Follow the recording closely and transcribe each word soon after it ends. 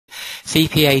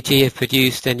CPAG have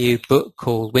produced a new book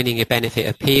called Winning a Benefit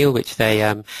Appeal, which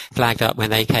they flagged up when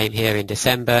they came here in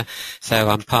December. So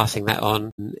I'm passing that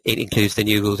on. It includes the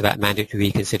new rules about mandatory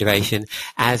reconsideration,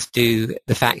 as do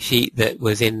the fact sheet that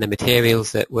was in the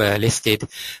materials that were listed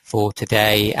for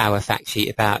today, our fact sheet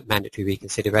about mandatory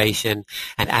reconsideration,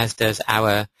 and as does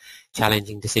our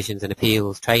Challenging Decisions and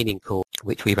Appeals training course,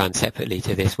 which we run separately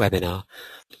to this webinar.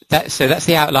 So that's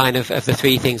the outline of the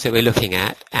three things that we're looking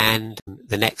at, and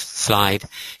the next slide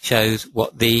shows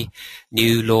what the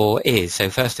new law is. So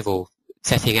first of all,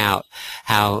 setting out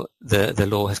how the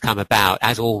law has come about.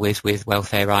 As always with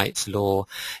welfare rights law,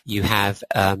 you have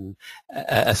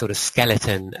a sort of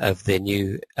skeleton of the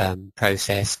new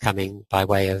process coming by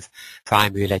way of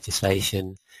primary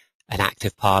legislation, an Act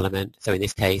of Parliament. So in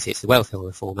this case it's the Welfare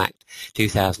Reform Act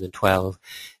 2012,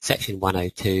 Section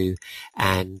 102,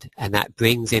 and that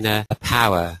brings in a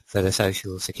power for the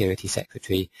Social Security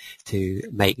Secretary to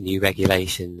make new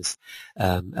regulations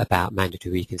about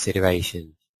mandatory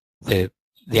reconsideration.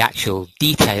 The actual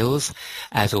details,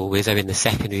 as always, are in the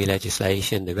secondary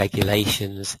legislation, the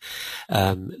regulations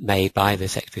made by the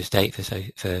Secretary of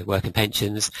State for Work and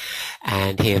Pensions,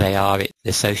 and here they are,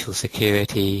 the Social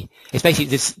Security. It's basically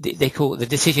this, they call it the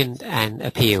Decision and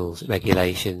Appeals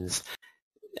Regulations.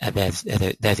 There's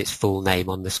its full name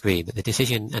on the screen, but the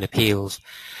Decision and Appeals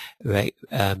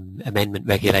Amendment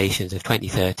Regulations of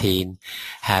 2013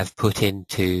 have put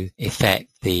into effect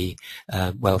the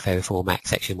Welfare Reform Act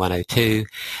Section 102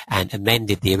 and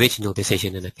amended the original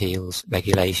Decision and Appeals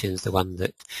Regulations, the one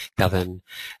that govern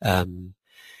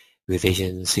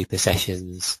revisions,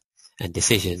 supersessions and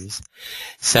decisions,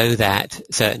 so that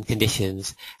certain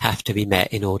conditions have to be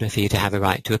met in order for you to have a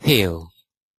right to appeal.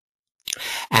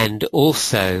 And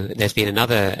also there's been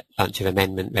another bunch of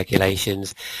amendment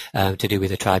regulations to do with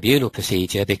the tribunal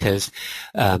procedure, because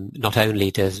not only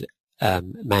does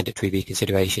mandatory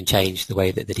reconsideration change the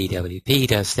way that the DWP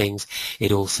does things,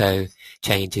 it also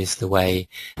changes the way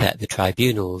that the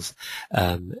tribunals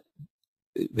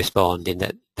respond, in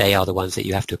that they are the ones that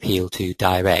you have to appeal to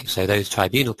direct. So those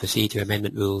tribunal procedure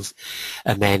amendment rules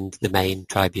amend the main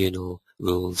tribunal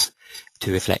rules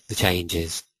to reflect the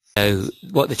changes. So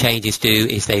what the changes do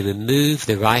is they remove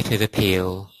the right of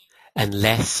appeal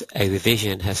unless a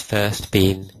revision has first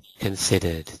been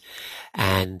considered.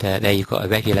 And there you've got a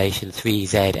regulation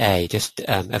 3ZA, just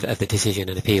of the decision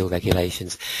and appeal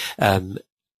regulations.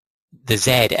 The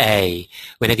ZA,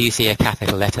 whenever you see a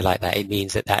capital letter like that, it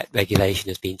means that that regulation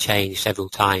has been changed several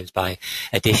times by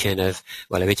addition of,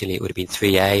 well, originally it would have been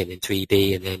 3A and then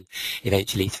 3B and then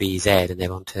eventually 3Z, and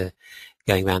they're on to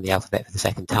going around the alphabet for the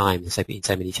second time. There's been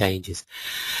so many changes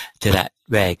to that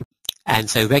reg. And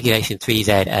so regulation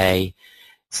 3ZA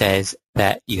says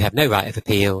that you have no right of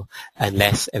appeal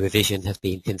unless a revision has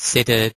been considered